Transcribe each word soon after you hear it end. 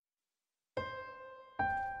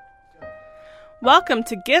Welcome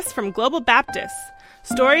to Gifts from Global Baptists,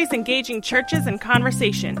 stories engaging churches in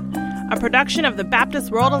conversation, a production of the Baptist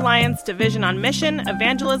World Alliance Division on Mission,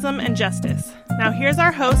 Evangelism, and Justice. Now here's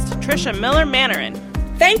our host, Tricia Miller-Manarin.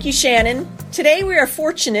 Thank you, Shannon. Today we are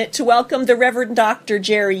fortunate to welcome the Reverend Dr.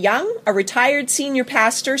 Jerry Young, a retired senior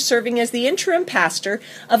pastor serving as the interim pastor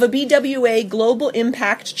of a BWA Global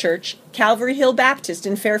Impact Church, Calvary Hill Baptist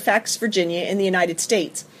in Fairfax, Virginia, in the United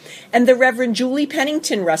States, and the Reverend Julie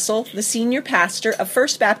Pennington Russell, the senior pastor of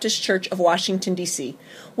First Baptist Church of Washington, D.C.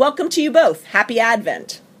 Welcome to you both. Happy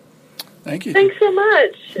Advent. Thank you. Thanks so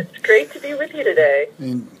much. It's great to be with you today.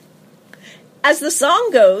 As the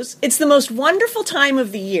song goes, it's the most wonderful time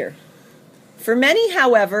of the year. For many,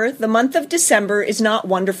 however, the month of December is not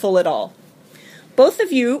wonderful at all. Both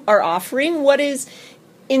of you are offering what is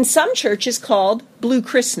in some churches called Blue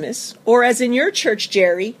Christmas, or as in your church,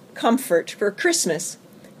 Jerry, Comfort for Christmas.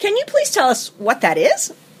 Can you please tell us what that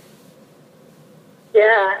is?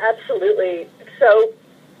 Yeah, absolutely. So,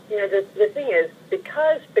 the thing is,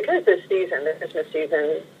 because this season, the Christmas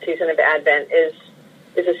season of Advent is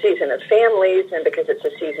a season of families, and because it's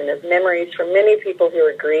a season of memories for many people who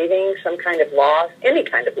are grieving some kind of loss, any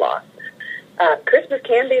kind of loss. Christmas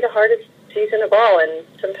can be the hardest season of all, and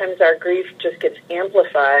sometimes our grief just gets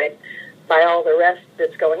amplified by all the rest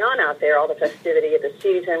that's going on out there, all the festivity of the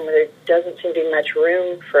season, where there doesn't seem to be much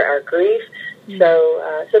room for our grief.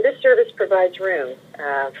 So this service provides room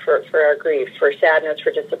for our grief, for sadness,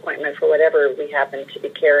 for disappointment, for whatever we happen to be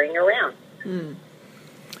carrying around.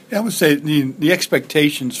 I would say the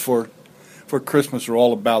expectations for Christmas are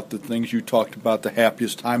all about the things you talked about, the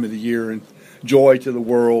happiest time of the year and joy to the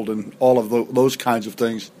world and all of those kinds of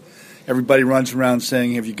things. Everybody runs around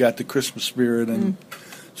saying, have you got the Christmas spirit? And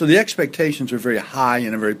so the expectations are very high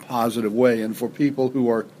in a very positive way. And for people who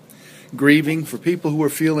are grieving, for people who are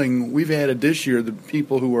feeling, we've added this year the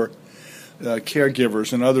people who are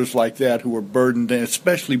caregivers and others like that who are burdened down,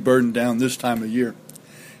 especially burdened down this time of year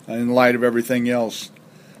in light of everything else.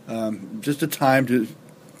 Just a time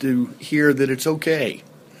to hear that it's okay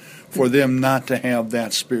for them not to have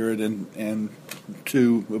that spirit and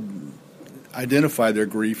to identify their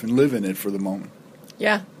grief and live in it for the moment.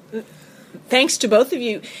 Yeah. Thanks to both of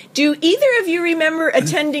you. Do either of you remember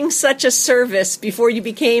attending such a service before you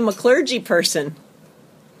became a clergy person?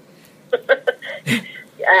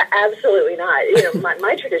 Absolutely not.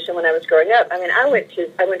 My tradition when I was growing up, I went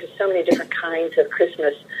to so many different kinds of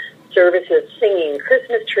Christmas services, singing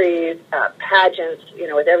Christmas trees, pageants,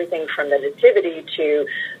 with everything from the nativity to,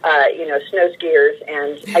 snow skiers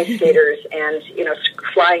and ice skaters and,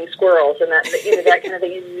 flying squirrels and that kind of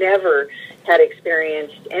thing. You never had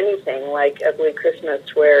experienced anything like a Blue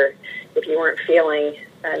Christmas where if you weren't feeling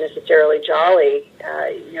necessarily jolly,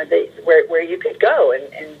 where you could go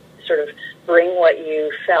and sort of bring what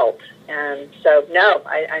you felt. And so, no,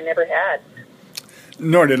 I never had.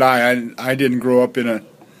 Nor did I. I didn't grow up in a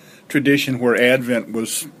tradition where Advent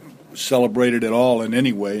was celebrated at all in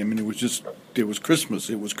any way. It was Christmas.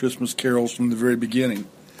 It was Christmas carols from the very beginning.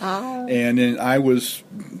 Oh. And then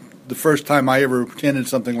the first time I ever attended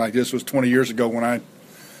something like this was 20 years ago when I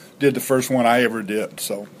did the first one I ever did.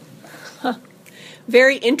 So,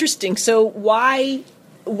 very interesting. So why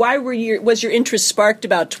was your interest sparked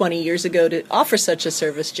about 20 years ago to offer such a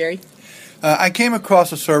service, Jerry? I came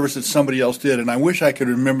across a service that somebody else did, and I wish I could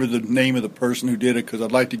remember the name of the person who did it because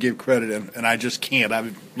I'd like to give credit, and I just can't.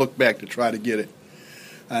 I've looked back to try to get it,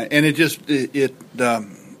 and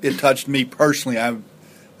it touched me personally.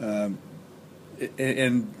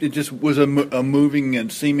 And it just was a moving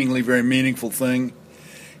and seemingly very meaningful thing,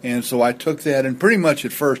 and so I took that and pretty much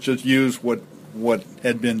at first just used what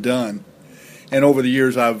had been done, and over the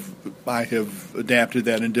years I have adapted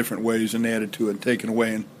that in different ways and added to it, and taken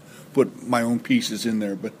away and put my own pieces in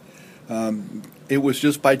there, but it was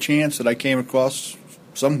just by chance that I came across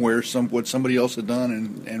somewhere what somebody else had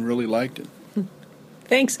done and really liked it.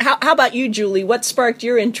 Thanks. How about you, Julie? What sparked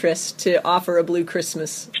your interest to offer a Blue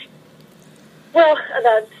Christmas? Well,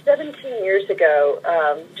 about 17 years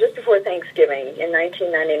ago, just before Thanksgiving in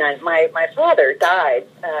 1999, my father died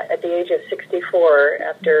at the age of 64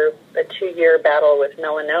 after a 2-year battle with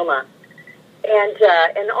melanoma.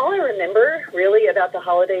 And all I remember really about the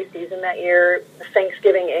holiday season that year,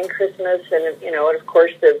 Thanksgiving and Christmas, and of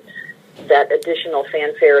course that additional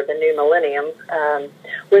fanfare of the new millennium,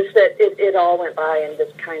 was that it all went by in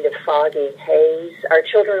this kind of foggy haze. Our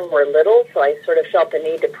children were little, so I sort of felt the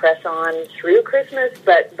need to press on through Christmas.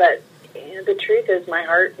 But the truth is, my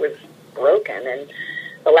heart was broken, and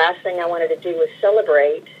the last thing I wanted to do was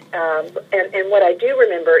celebrate And what I do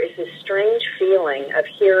remember is this strange feeling of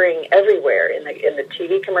hearing everywhere in the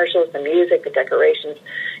TV commercials, the music, the decorations,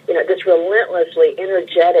 this relentlessly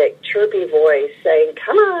energetic, chirpy voice saying,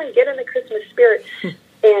 "Come on, get in the Christmas spirit."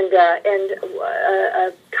 And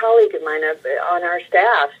a colleague of mine on our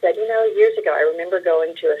staff said, years ago, I remember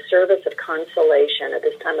going to a service of consolation at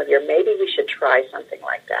this time of year. Maybe we should try something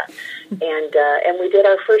like that. And we did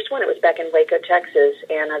our first one. It was back in Waco, Texas,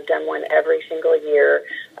 and I've done one every single year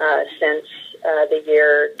since the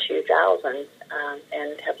year 2000,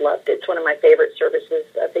 and have loved it. It's one of my favorite services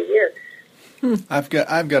of the year. I've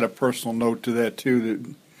got a personal note to that too.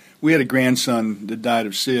 That we had a grandson that died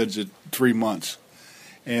of SIDS at 3 months.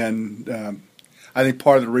 And I think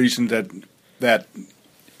part of the reason that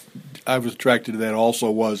I was attracted to that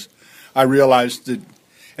also was I realized that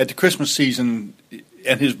at the Christmas season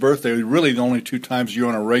and his birthday, really the only 2 times a year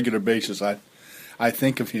on a regular basis I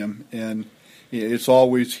think of him. And it's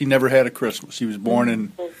always, he never had a Christmas. He was born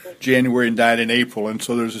in January and died in April. And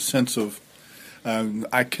so there's a sense of,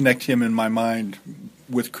 I connect him in my mind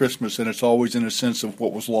with Christmas, and it's always in a sense of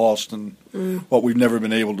what was lost and what we've never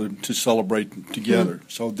been able to celebrate together.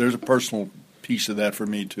 So there's a personal piece of that for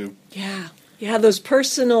me, too. Yeah, those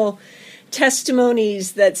personal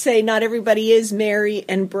testimonies that say not everybody is merry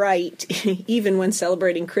and bright, even when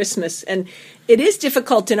celebrating Christmas. And it is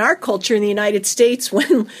difficult in our culture in the United States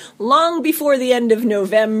when long before the end of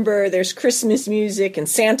November, there's Christmas music and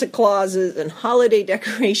Santa Clauses and holiday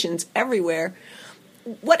decorations everywhere.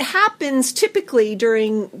 What happens typically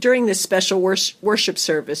during this special worship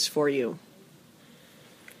service for you?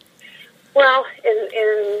 Well,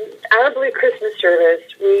 in our Blue Christmas service,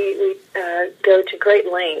 we go to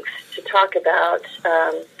great lengths to talk about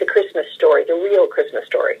the Christmas story, the real Christmas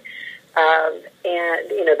story, and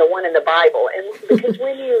the one in the Bible. And because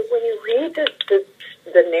when you read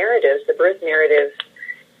the narratives, the birth narratives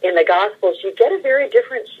in the Gospels, you get a very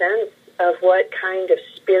different sense of what kind of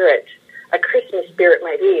spirit a Christmas spirit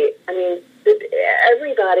might be. I mean,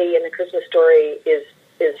 everybody in the Christmas story is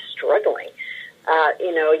struggling.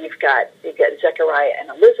 You've got Zechariah and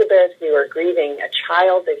Elizabeth who are grieving a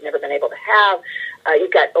child they've never been able to have.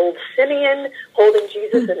 You've got old Simeon holding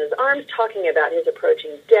Jesus in his arms, talking about his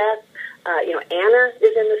approaching death. Anna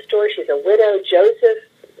is in the story. She's a widow. Joseph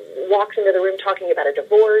walks into the room talking about a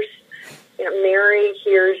divorce. Mary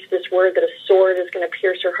hears this word that a sword is going to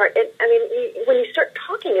pierce her heart. And, when you start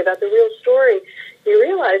talking about the real story, you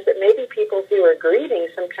realize that maybe people who are grieving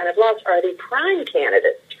some kind of loss are the prime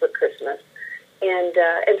candidates for Christmas. And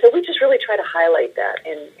so we just really try to highlight that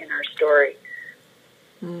in our story.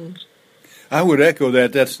 I would echo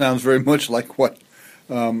that. That sounds very much like what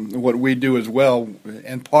we do as well.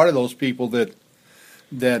 And part of those people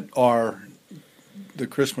that are the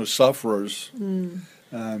Christmas sufferers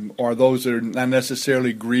are those that are not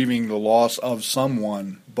necessarily grieving the loss of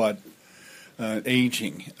someone, but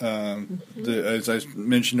aging. As I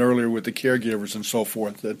mentioned earlier with the caregivers and so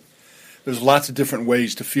forth, that there's lots of different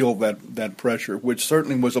ways to feel that pressure, which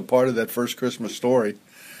certainly was a part of that first Christmas story.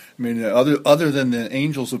 I mean, other than the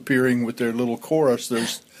angels appearing with their little chorus,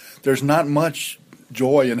 there's not much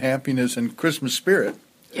joy and happiness and Christmas spirit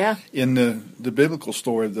in the biblical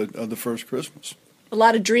story of the first Christmas. A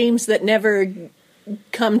lot of dreams that never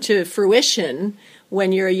come to fruition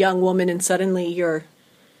when you're a young woman and suddenly you're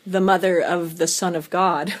the mother of the Son of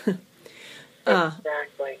God.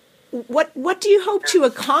 Exactly. What do you hope to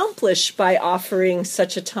accomplish by offering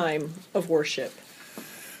such a time of worship?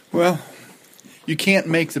 Well, you can't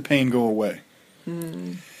make the pain go away.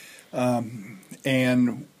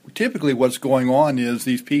 And typically what's going on is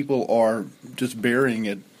these people are just burying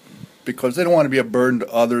it because they don't want to be a burden to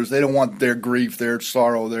others. They don't want their grief, their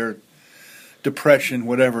sorrow, their depression,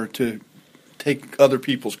 whatever, to take other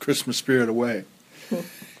people's Christmas spirit away.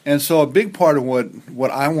 And so a big part of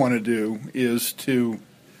what I want to do is to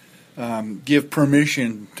give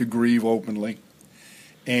permission to grieve openly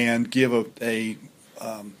and give a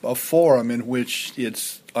forum in which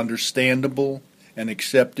it's understandable and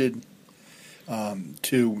accepted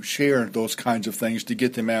to share those kinds of things, to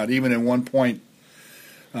get them out. Even at one point,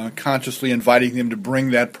 consciously inviting them to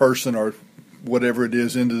bring that person or whatever it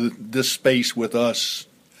is into this space with us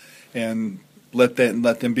and let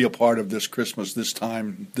them be a part of this Christmas, this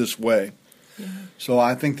time, this way. Yeah. So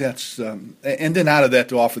I think that's, and then out of that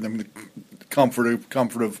to offer them the comfort of,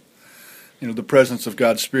 the presence of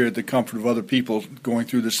God's Spirit, the comfort of other people going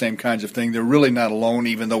through the same kinds of thing. They're really not alone,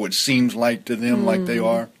 even though it seems like to them like they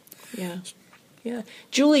are. Yeah.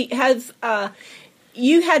 Julie, have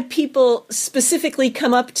you had people specifically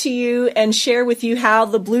come up to you and share with you how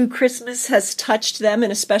the Blue Christmas has touched them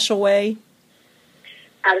in a special way?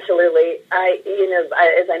 Absolutely.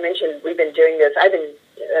 As I mentioned, we've been doing this. I've been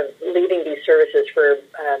leading these services for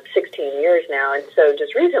 16 years now, and so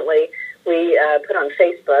just recently we put on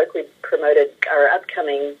Facebook. We promoted our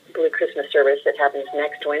upcoming Blue Christmas service that happens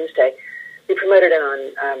next Wednesday. We promoted it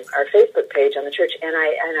on our Facebook page on the church, and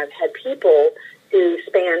I've had people who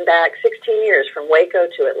span back 16 years from Waco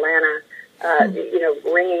to Atlanta,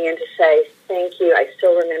 ringing in to say thank you. I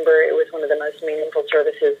still remember it was one of the most meaningful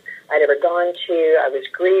services I'd ever gone to. I was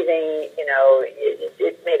grieving.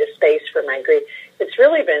 It made a space for my grief. It's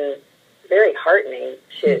really been very heartening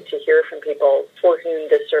to hear from people for whom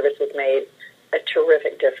this service has made a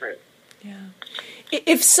terrific difference. Yeah.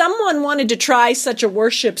 If someone wanted to try such a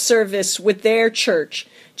worship service with their church,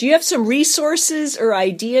 do you have some resources or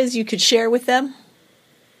ideas you could share with them?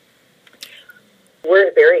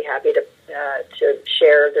 We're very happy to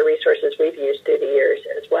share the resources we've used through the years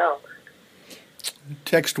as well.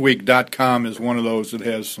 Textweek.com is one of those that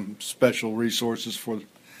has some special resources for.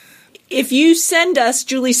 If you send us,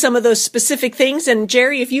 Julie, some of those specific things, and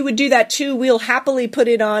Jerry, if you would do that too, we'll happily put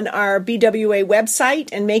it on our BWA website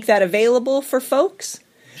and make that available for folks.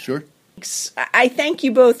 Sure. I thank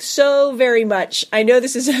you both so very much. I know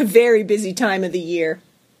this is a very busy time of the year.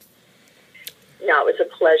 No, it was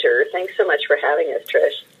a pleasure. Thanks so much for having us,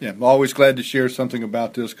 Trish. Yeah, I'm always glad to share something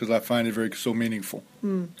about this because I find it so meaningful.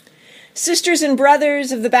 Sisters and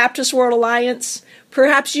brothers of the Baptist World Alliance,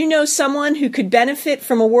 perhaps you know someone who could benefit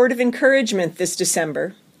from a word of encouragement this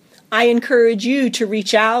December. I encourage you to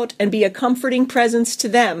reach out and be a comforting presence to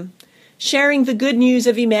them, sharing the good news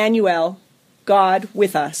of Emmanuel, God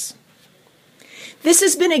with us. This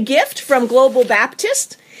has been a gift from Global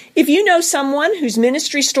Baptist. If you know someone whose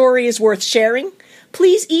ministry story is worth sharing,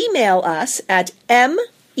 please email us at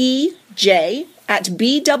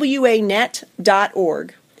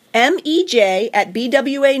mej@bwanet.org.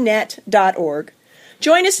 mej@bwanet.org.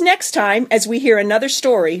 Join us next time as we hear another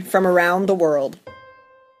story from around the world.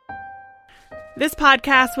 This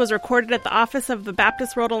podcast was recorded at the office of the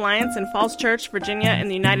Baptist World Alliance in Falls Church, Virginia, in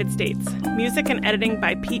the United States. Music and editing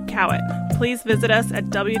by Pete Cowett. Please visit us at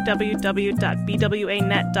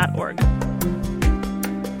www.bwanet.org.